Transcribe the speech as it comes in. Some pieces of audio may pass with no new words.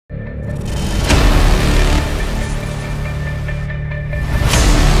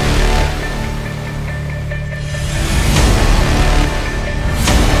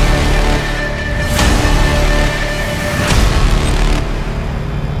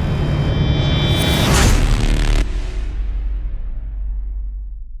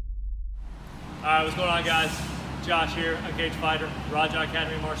on, guys? Josh here, a cage fighter, Raja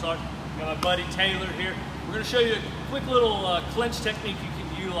Academy of Martial Arts. Got my buddy Taylor here. We're going to show you a quick little clinch technique you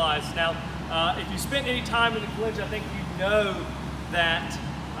can utilize. Now, if you spend any time in the clinch, I think you know that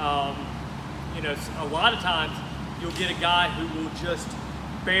a lot of times you'll get a guy who will just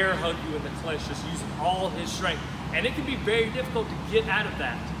bear hug you in the clinch, just using all his strength, and it can be very difficult to get out of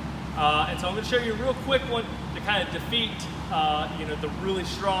that. And so I'm going to show you a real quick one to kind of defeat, the really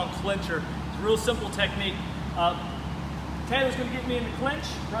strong clincher. It's a real simple technique. Taylor's going to get me in the clinch,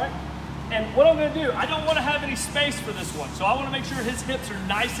 right? And what I'm going to do, I don't want to have any space for this one, so I want to make sure his hips are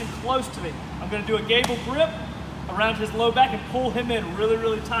nice and close to me. I'm going to do a gable grip around his low back and pull him in really,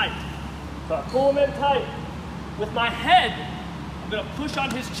 really tight. So I pull him in tight. With my head, I'm going to push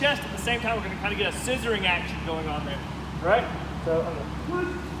on his chest at the same time. We're going to kind of get a scissoring action going on there, right? So I'm going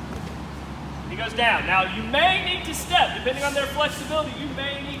to push. He goes down. Now you may need to step, depending on their flexibility, you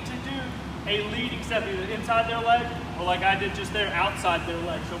may need to do a leading step, either inside their leg or like I did just there, outside their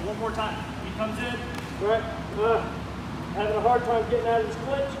leg. So one more time. He comes in, right? Having a hard time getting out of his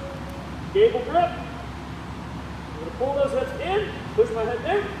clinch. Gable grip. I'm going to pull those hips in, push my head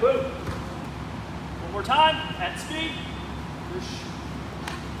there, boom. One more time, at speed.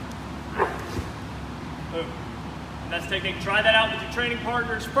 Boom. And that's the technique. Try that out with your training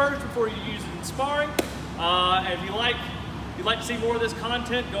partners first before you use it in sparring. And if you'd like to see more of this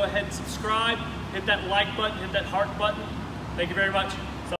content, go ahead and subscribe. Hit that like button, hit that heart button. Thank you very much.